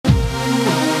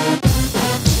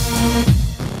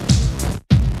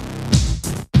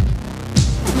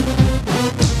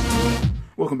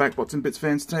Welcome back, Bots and Bits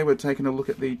fans. Today we're taking a look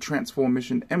at the Transform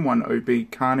Mission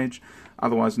M01B Carnage,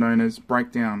 otherwise known as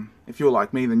Breakdown. If you're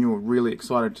like me, then you're really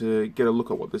excited to get a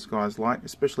look at what this guy's like,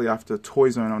 especially after Toy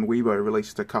Zone on Weibo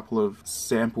released a couple of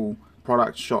sample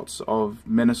product shots of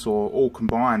Menasor all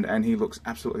combined, and he looks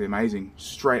absolutely amazing,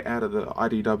 straight out of the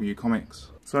IDW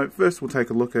comics. So first we'll take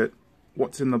a look at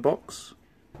what's in the box.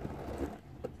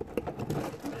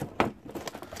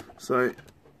 So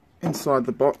inside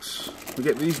the box we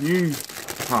get these new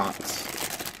parts,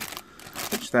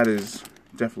 which that is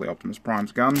definitely Optimus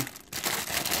Prime's gun,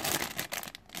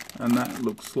 and that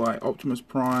looks like Optimus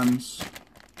Prime's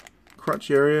crutch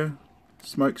area,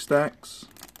 smokestacks,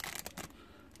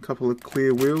 a couple of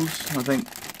clear wheels. I think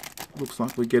looks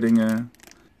like we're getting a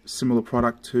similar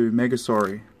product to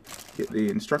Megasauri. Get the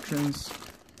instructions,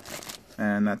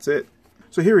 and that's it.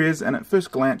 So here he is, and at first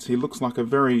glance he looks like a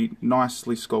very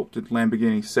nicely sculpted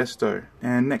Lamborghini Sesto.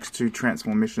 And next to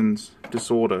Transform Mission's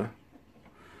Disorder,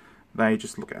 they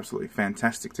just look absolutely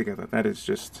fantastic together. That is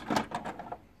 100%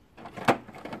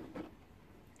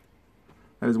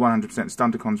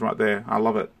 Stunticons right there. I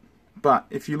love it. But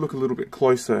if you look a little bit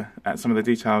closer at some of the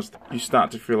details, you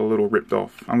start to feel a little ripped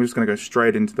off. I'm just going to go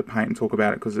straight into the paint and talk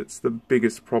about it because it's the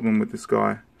biggest problem with this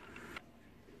guy.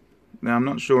 Now I'm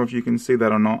not sure if you can see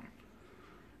that or not.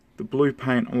 The blue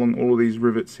paint along all of these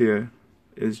rivets here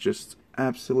is just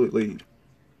absolutely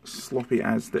sloppy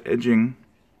as. The edging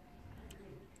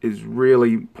is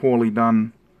really poorly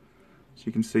done. So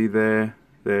you can see there.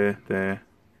 Bit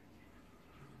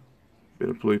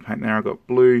of blue paint there. I've got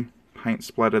blue paint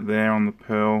splattered there on the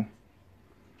pearl.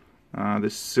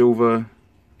 This silver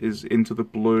is into the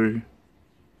blue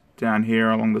down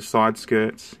here along the side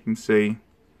skirts. You can see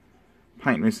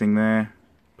paint missing there.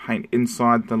 Paint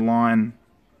inside the line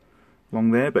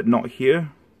along there, but not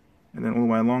here. And then all the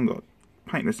way along, got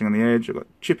paint missing on the edge. I've got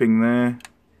chipping there.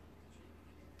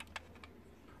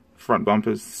 Front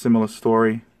bumper's similar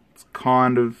story. It's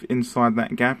kind of inside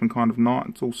that gap and kind of not.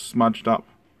 It's all smudged up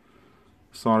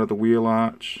side of the wheel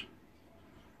arch.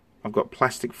 I've got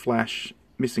plastic flash,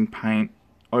 missing paint,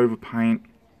 over paint.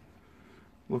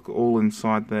 Look, all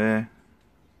inside there.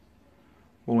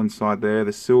 All inside there.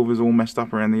 The silver's all messed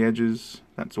up around the edges.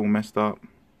 That's all messed up.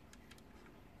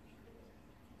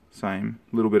 Same,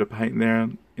 little bit of paint there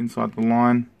inside the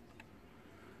line.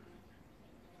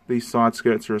 These side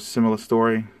skirts are a similar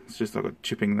story. It's just I've got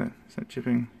chipping there. Is that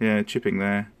chipping? Yeah, chipping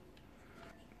there.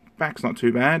 Back's not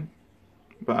too bad,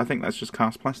 but I think that's just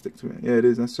cast plastic to it. Yeah, it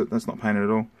is. That's not painted at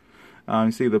all.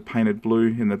 You see the painted blue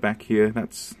in the back here.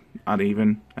 That's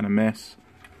uneven and a mess.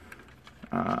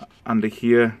 Under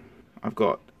here, I've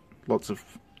got lots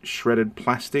of shredded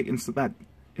plastic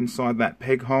inside that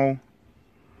peg hole.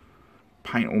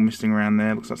 Paint all missing around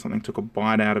there. Looks like something took a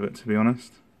bite out of it, to be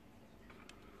honest.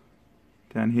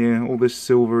 Down here, all this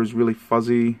silver is really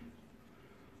fuzzy.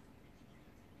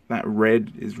 That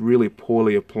red is really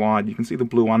poorly applied. You can see the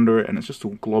blue under it, and it's just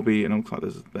all globby, and it looks like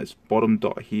this bottom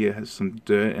dot here has some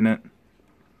dirt in it.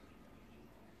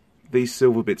 These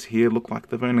silver bits here look like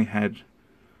they've only had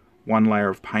one layer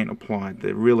of paint applied.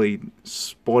 They're really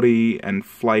spotty and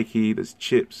flaky. There's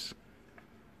chips,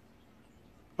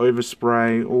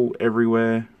 overspray all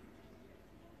everywhere.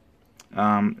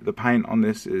 The paint on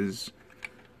this is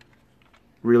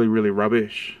really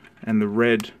rubbish, and the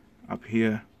red up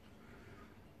here,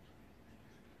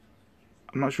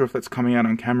 I'm not sure if that's coming out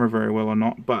on camera very well or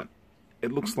not, but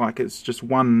it looks like it's just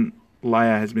one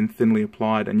layer has been thinly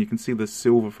applied, and you can see the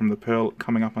silver from the pearl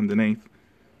coming up underneath.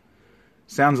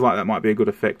 Sounds like that might be a good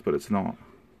effect, but it's not.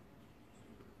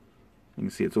 You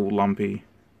can see it's all lumpy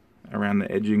around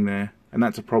the edging there, and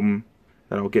that's a problem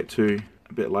that I'll get to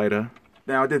a bit later.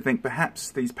 Now, I did think perhaps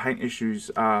these paint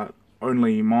issues are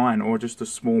only mine or just a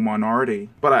small minority,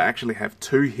 but I actually have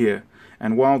two here,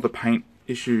 and while the paint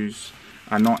issues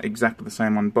are not exactly the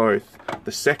same on both,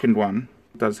 the second one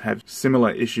does have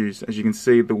similar issues. As you can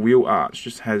see, the wheel arch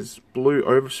just has blue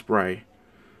overspray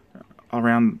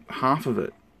around half of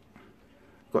it.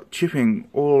 Got chipping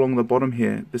all along the bottom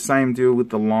here. The same deal with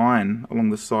the line along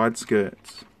the side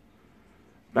skirts.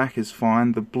 Back is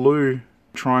fine. The blue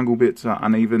triangle bits are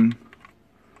uneven.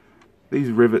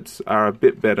 These rivets are a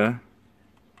bit better,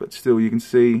 but still you can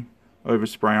see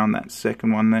overspray on that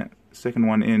second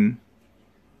one in.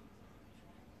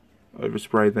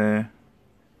 Overspray there.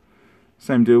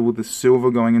 Same deal with the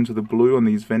silver going into the blue on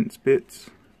these vents bits.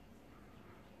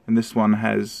 And this one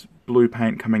has blue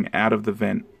paint coming out of the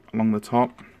vent along the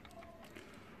top.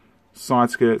 Side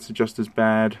skirts are just as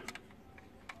bad.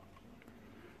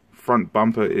 Front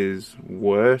bumper is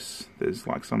worse. There's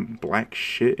like some black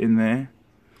shit in there.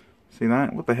 See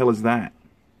that? What the hell is that?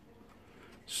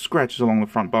 Scratches along the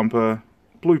front bumper,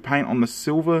 blue paint on the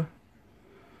silver.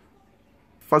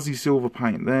 Fuzzy silver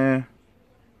paint there.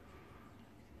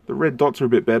 The red dots are a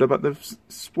bit better, but they've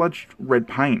spludged red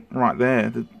paint right there.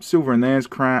 The silver in there is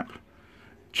crap.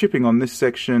 Chipping on this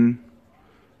section.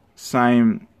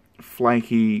 Same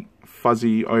flaky,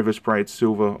 fuzzy, oversprayed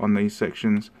silver on these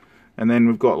sections. And then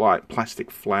we've got like plastic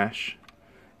flash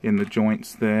in the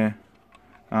joints there.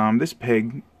 This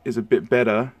peg is a bit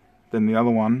better than the other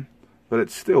one, but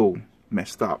it's still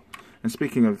messed up. And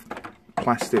speaking of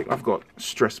plastic, I've got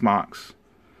stress marks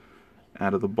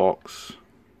out of the box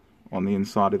on the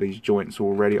inside of these joints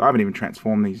already. I haven't even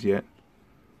transformed these yet.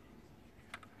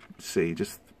 See,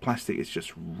 just plastic is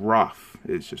just rough.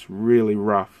 It's just really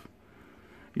rough.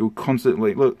 You'll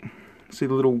constantly look, see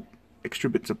the little extra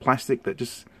bits of plastic that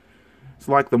just, it's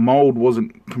like the mold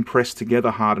wasn't compressed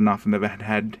together hard enough and they've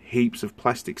had heaps of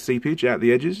plastic seepage out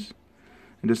the edges.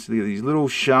 And just these little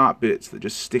sharp bits that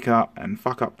just stick up and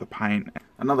fuck up the paint.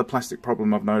 Another plastic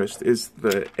problem I've noticed is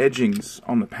the edgings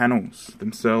on the panels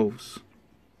themselves.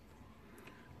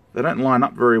 They don't line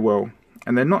up very well.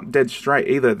 And they're not dead straight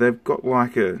either. They've got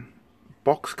like a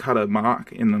box cutter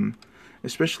mark in them.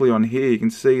 Especially on here, you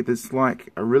can see there's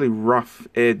like a really rough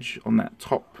edge on that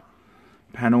top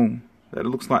panel. That it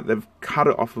looks like they've cut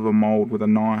it off of a mold with a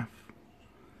knife.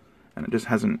 And it just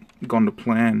hasn't gone to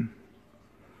plan.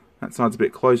 That side's a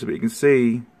bit closer, but you can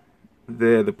see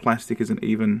there the plastic isn't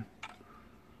even.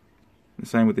 The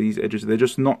same with these edges. They're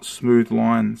just not smooth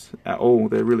lines at all.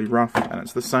 They're really rough. And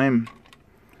it's the same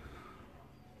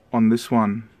on this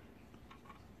one.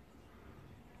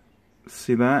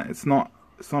 See that? It's not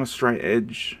a straight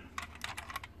edge.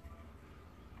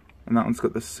 And that one's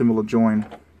got the similar join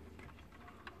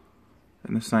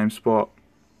in the same spot.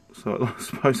 So I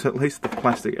suppose at least the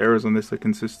plastic errors on this are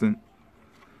consistent.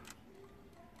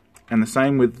 And the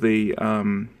same with the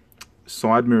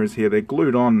side mirrors here. They're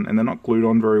glued on, and they're not glued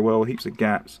on very well. Heaps of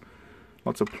gaps.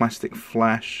 Lots of plastic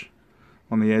flash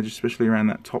on the edge, especially around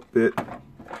that top bit.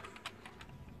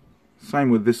 Same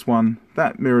with this one.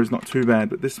 That mirror is not too bad,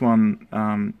 but this one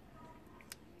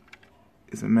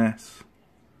is a mess.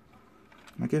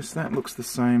 I guess that looks the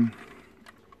same.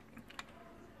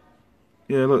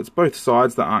 Yeah, look, it's both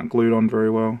sides that aren't glued on very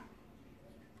well.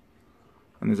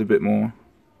 And there's a bit more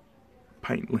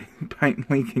paint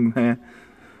leaking there.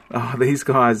 Oh, these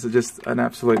guys are just an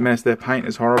absolute mess. Their paint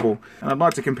is horrible. And I'd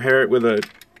like to compare it with a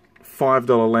 $5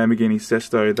 Lamborghini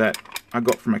Sesto that I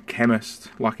got from a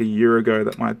chemist like a year ago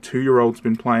that my 2-year-old's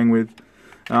been playing with.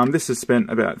 This has spent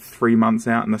about 3 months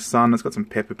out in the sun. It's got some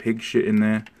Peppa Pig shit in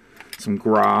there, some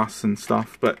grass and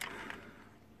stuff. But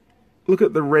look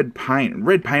at the red paint.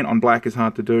 Red paint on black is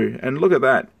hard to do. And look at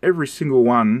that. Every single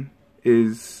one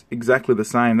is exactly the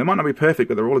same. They might not be perfect,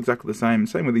 but they're all exactly the same.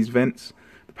 Same with these vents.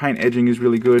 The paint edging is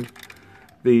really good.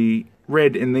 The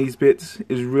red in these bits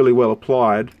is really well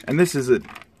applied. And this is a...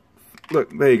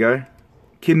 Look, there you go.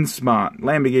 Kinsmart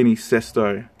Lamborghini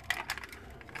Sesto.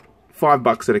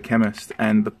 $5 at a chemist.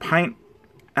 And the paint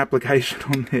application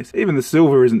on this, even the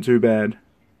silver isn't too bad.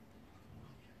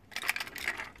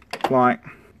 Like,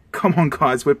 come on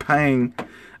guys, we're paying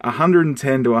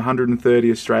 110 to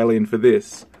 130 Australian for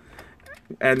this.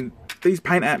 And these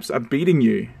paint apps are beating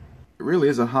you. It really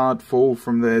is a hard fall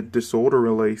from their Disorder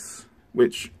release,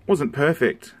 which wasn't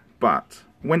perfect, but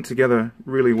went together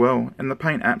really well. And the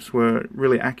paint apps were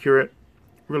really accurate,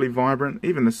 really vibrant.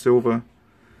 Even the silver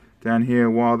down here,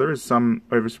 while there is some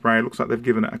overspray, it looks like they've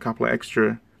given it a couple of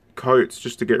extra coats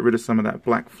just to get rid of some of that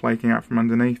black flaking out from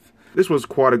underneath. This was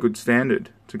quite a good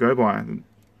standard to go by.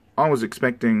 I was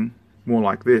expecting more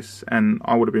like this, and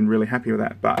I would have been really happy with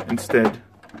that, but instead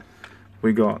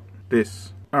we got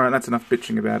this. Alright, that's enough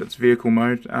bitching about its vehicle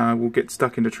mode. We'll get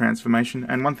stuck into transformation,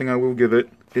 and one thing I will give it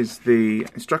is the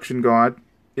instruction guide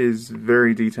is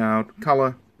very detailed.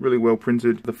 Colour, really well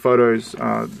printed. The photos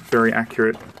are very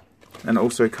accurate, and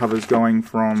also covers going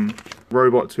from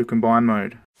robot to combine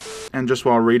mode. And just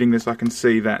while reading this, I can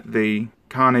see that the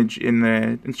Carnage in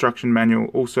their instruction manual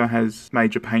also has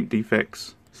major paint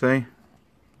defects. See?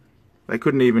 They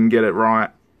couldn't even get it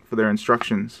right for their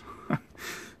instructions.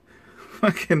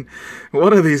 Fucking,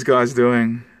 what are these guys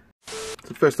doing?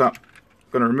 So first up,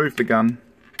 I'm going to remove the gun.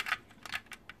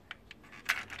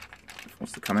 It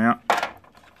wants to come out.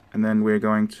 And then we're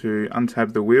going to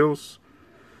untab the wheels,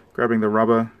 grabbing the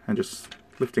rubber and just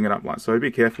lifting it up like so.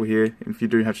 Be careful here if you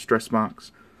do have stress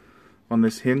marks on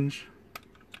this hinge.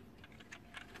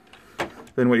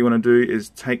 Then what you want to do is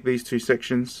take these two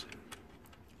sections,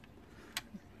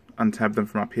 untab them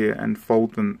from up here and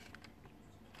fold them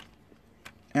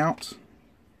out,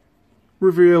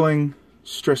 revealing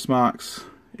stress marks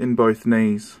in both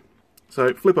knees.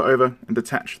 So flip it over and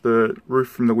detach the roof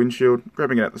from the windshield,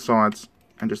 grabbing it at the sides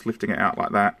and just lifting it out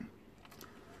like that.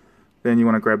 Then you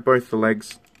want to grab both the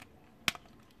legs,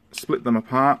 split them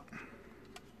apart,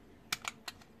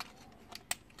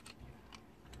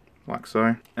 like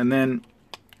so, and then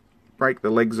break the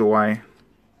legs away.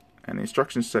 And the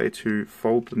instructions say to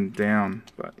fold them down,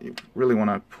 but you really want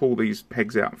to pull these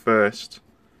pegs out first,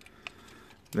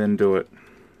 then do it.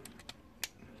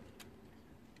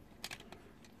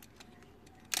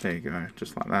 There you go,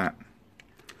 just like that.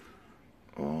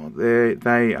 Oh,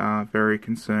 they are very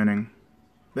concerning.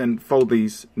 Then fold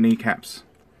these kneecaps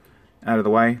out of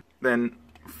the way. Then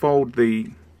fold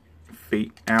the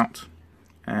feet out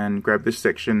and grab this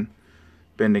section,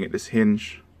 bending at this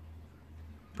hinge.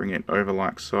 Bring it over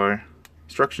like so.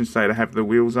 Instructions say to have the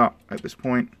wheels up at this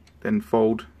point. Then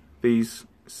fold these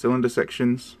cylinder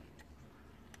sections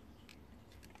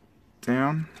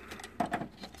down.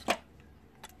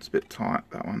 It's a bit tight,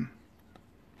 that one.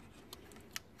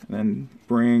 And then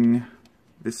bring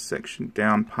this section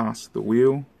down past the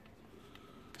wheel.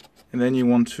 And then you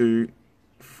want to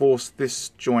force this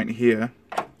joint here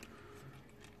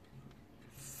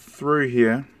through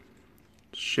here,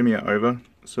 shimmy it over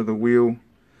so the wheel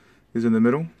is in the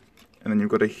middle. And then you've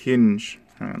got a hinge.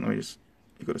 Hang on, you've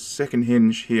got a second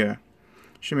hinge here.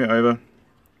 Shimmy it over,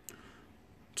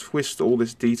 twist all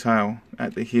this detail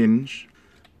at the hinge,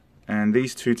 and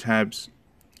these two tabs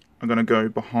are going to go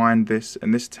behind this,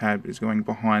 and this tab is going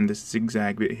behind this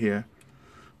zigzag bit here.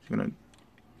 So I'm going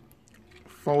to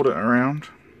fold it around,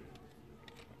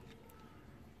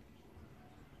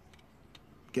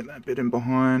 get that bit in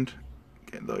behind,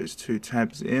 get those two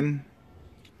tabs in.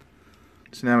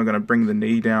 So now we're going to bring the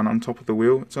knee down on top of the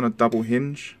wheel. It's on a double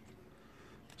hinge,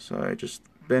 so just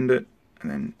bend it and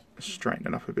then straighten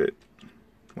it up a bit,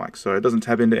 like so. It doesn't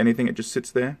tab into anything, it just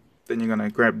sits there. Then you're going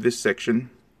to grab this section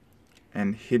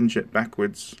and hinge it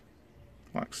backwards,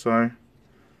 like so.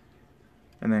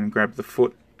 And then grab the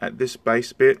foot at this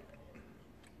base bit,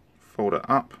 fold it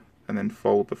up, and then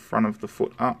fold the front of the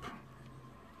foot up.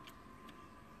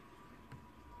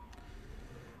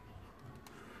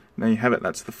 And there you have it,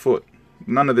 that's the foot.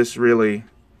 None of this really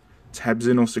tabs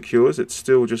in or secures, it's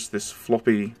still just this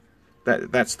floppy,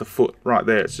 that's the foot right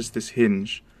there, it's just this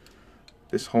hinge,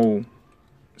 this whole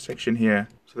section here.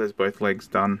 So there's both legs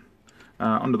done.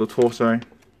 Onto the torso, you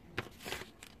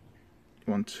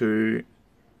want to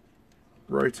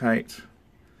rotate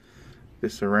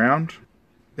this around,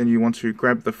 then you want to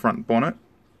grab the front bonnet,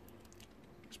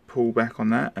 just pull back on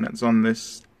that, and it's on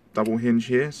this double hinge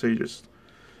here, so you just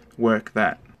work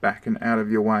that back and out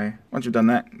of your way. Once you've done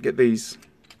that, get these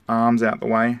arms out the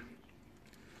way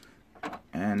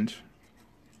and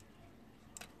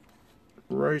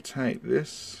rotate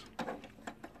this.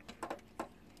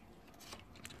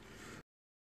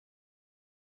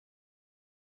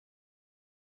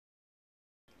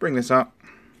 Bring this up,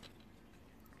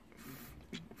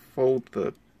 fold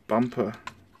the bumper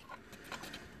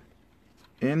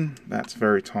in, that's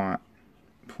very tight.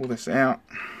 Pull this out,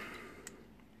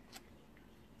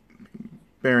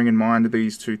 bearing in mind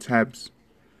these two tabs,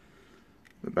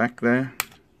 the back there,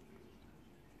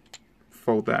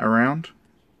 fold that around,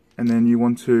 and then you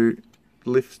want to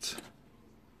lift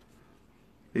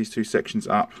these two sections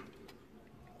up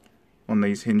on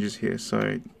these hinges here,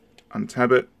 so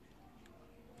untab it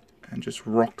and just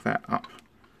rock that up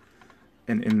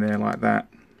and in there like that.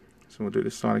 So we'll do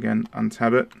this side again,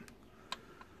 untab it,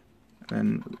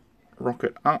 then rock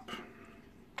it up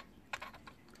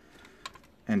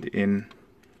and in.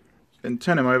 Then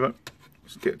turn him over,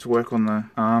 just get to work on the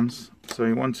arms. So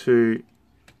you want to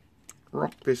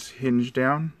rock this hinge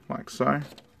down like so,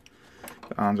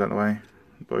 the arms out of the way,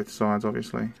 both sides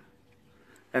obviously.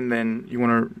 And then you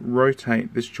want to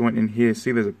rotate this joint in here.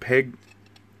 See there's a peg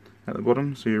at the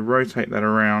bottom, so you rotate that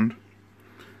around.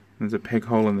 There's a peg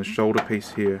hole in the shoulder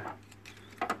piece here,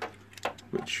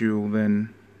 which you'll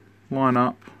then line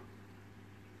up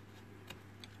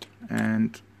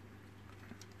and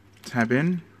tab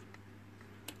in.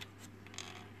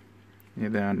 You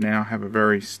now have a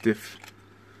very stiff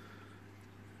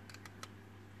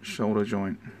shoulder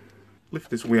joint. Lift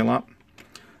this wheel up,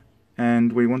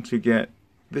 and we want to get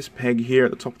this peg here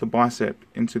at the top of the bicep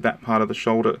into that part of the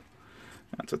shoulder.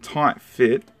 Now, it's a tight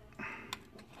fit,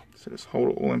 so just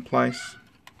hold it all in place.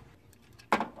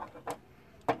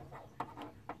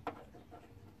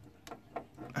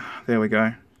 There we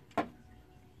go.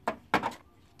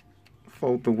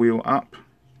 Fold the wheel up.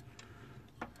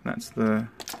 That's the...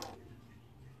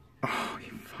 Oh,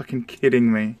 you're fucking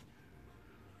kidding me.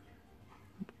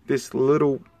 This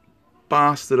little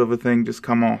bastard of a thing just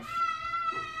come off.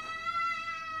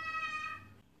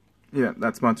 Yeah,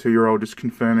 that's my 2-year-old just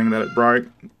confirming that it broke.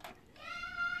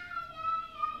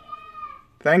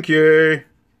 Thank you!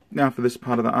 Now for this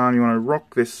part of the arm, you want to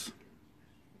rock this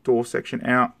door section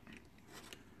out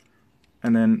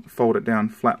and then fold it down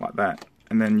flat like that.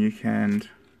 And then you can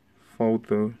fold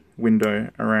the window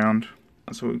around.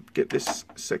 So we'll get this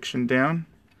section down,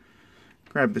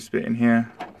 grab this bit in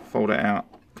here, fold it out,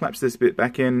 collapse this bit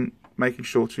back in, making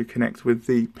sure to connect with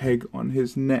the peg on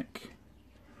his neck.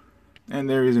 And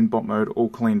there he is in bot mode, all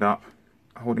cleaned up,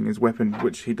 holding his weapon,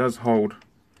 which he does hold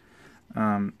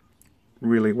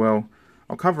really well.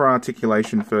 I'll cover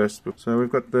articulation first. So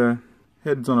we've got the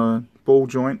heads on a ball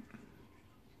joint.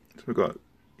 So we've got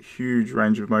huge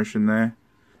range of motion there.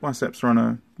 Biceps are on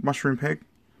a mushroom peg,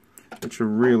 which are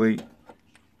really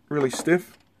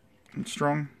stiff and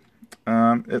strong.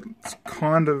 It's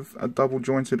kind of a double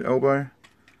jointed elbow.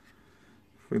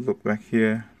 If we look back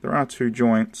here, there are 2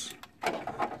 joints,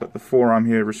 but the forearm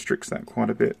here restricts that quite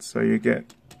a bit. So you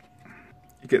get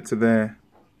to there.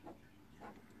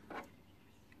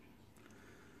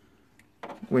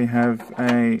 We have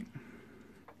a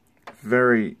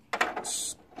very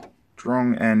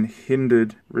strong and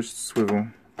hindered wrist swivel.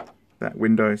 That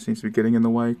window seems to be getting in the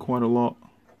way quite a lot,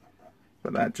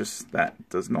 but that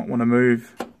does not want to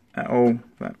move at all,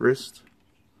 that wrist.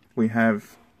 We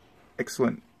have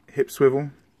excellent hip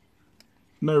swivel,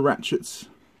 no ratchets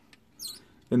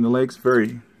in the legs,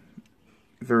 very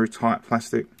tight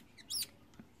plastic.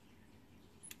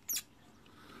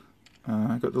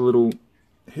 Got the little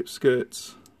hip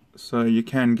skirts, so you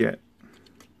can get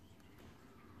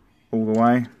all the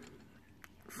way,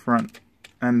 front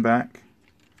and back,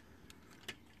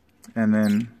 and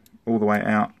then all the way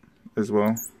out as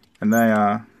well, and they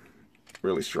are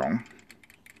really strong.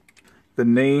 The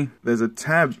knee, there's a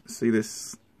tab, see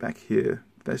this back here,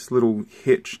 this little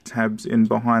hitch tabs in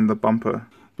behind the bumper,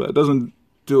 but it doesn't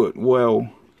do it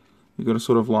well. You've got to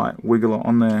sort of like wiggle it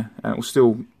on there and it will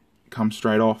still come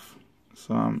straight off.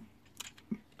 So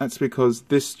that's because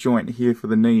this joint here for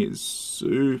the knee is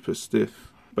super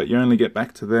stiff, but you only get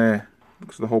back to there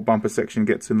because the whole bumper section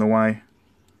gets in the way.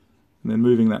 And then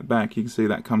moving that back, you can see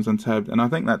that comes untabbed, and I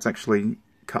think that's actually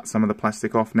cut some of the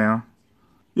plastic off now.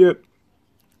 Yep,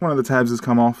 one of the tabs has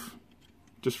come off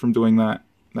just from doing that.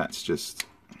 That's just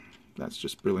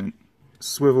brilliant.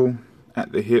 Swivel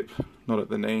at the hip, not at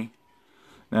the knee.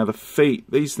 Now the feet,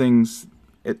 these things,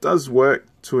 it does work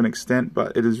to an extent,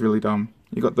 but it is really dumb.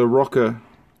 You got the rocker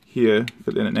here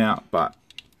for in and out, but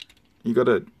you got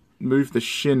to move the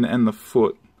shin and the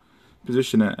foot,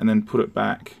 position it, and then put it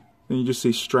back. Then you just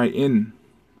see straight in.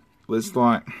 It's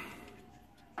like,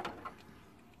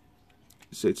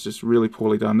 it's just really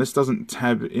poorly done. This doesn't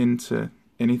tab into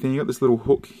anything. You got this little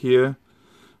hook here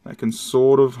that can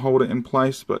sort of hold it in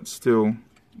place, but still,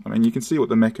 I mean, you can see what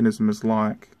the mechanism is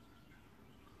like.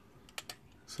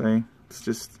 See,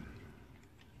 it's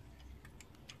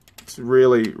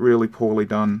really poorly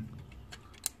done.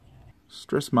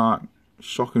 Stress mark,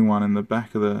 shocking one in the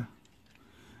back of the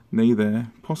knee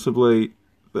there. Possibly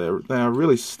they are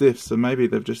really stiff, so maybe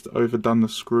they've just overdone the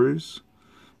screws.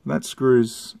 That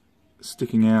screw's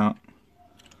sticking out,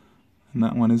 and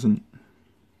that one isn't.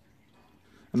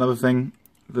 Another thing,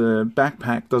 the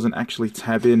backpack doesn't actually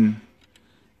tab in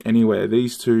anywhere.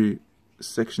 These 2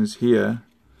 sections here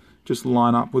just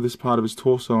line up with this part of his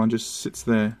torso and just sits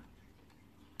there.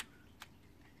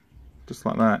 Just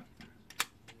like that.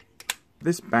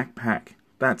 This backpack,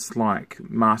 that's like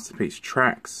Masterpiece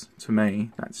Tracks to me.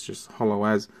 That's just hollow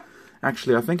as.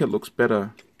 Actually, I think it looks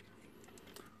better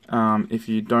if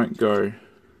you don't go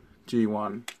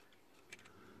G1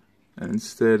 and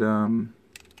instead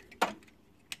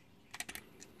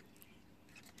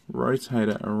rotate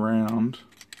it around,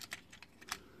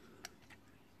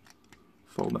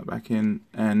 fold that back in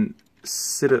and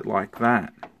sit it like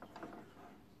that.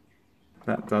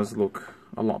 That does look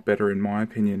a lot better in my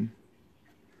opinion,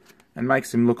 and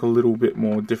makes him look a little bit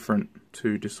more different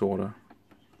to Disorder.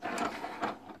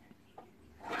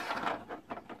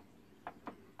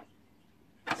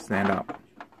 Stand up.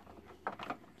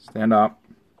 Stand up.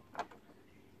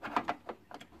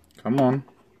 Come on.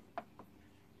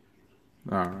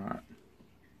 Alright.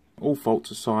 All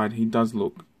faults aside, he does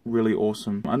look really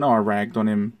awesome. I know I ragged on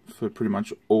him for pretty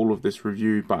much all of this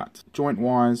review, but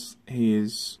joint-wise, he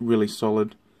is really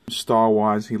solid.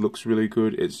 Style-wise, he looks really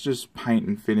good. It's just paint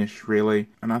and finish, really.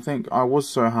 And I think I was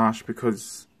so harsh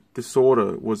because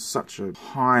Disorder was such a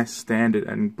high standard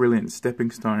and brilliant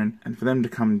stepping stone, and for them to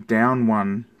come down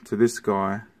one to this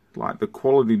guy, like, the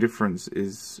quality difference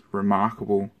is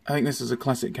remarkable. I think this is a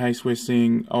classic case we're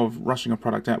seeing of rushing a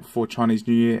product out before Chinese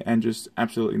New Year and just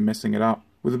absolutely messing it up.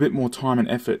 With a bit more time and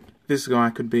effort, this guy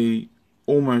could be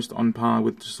almost on par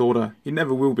with Disorder. He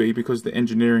never will be because the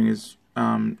engineering is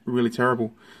really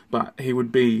terrible, but he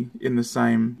would be in the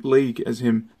same league as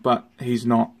him, but he's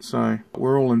not. So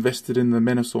we're all invested in the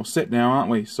Menasor set now, aren't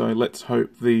we? So let's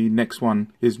hope the next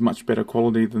one is much better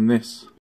quality than this.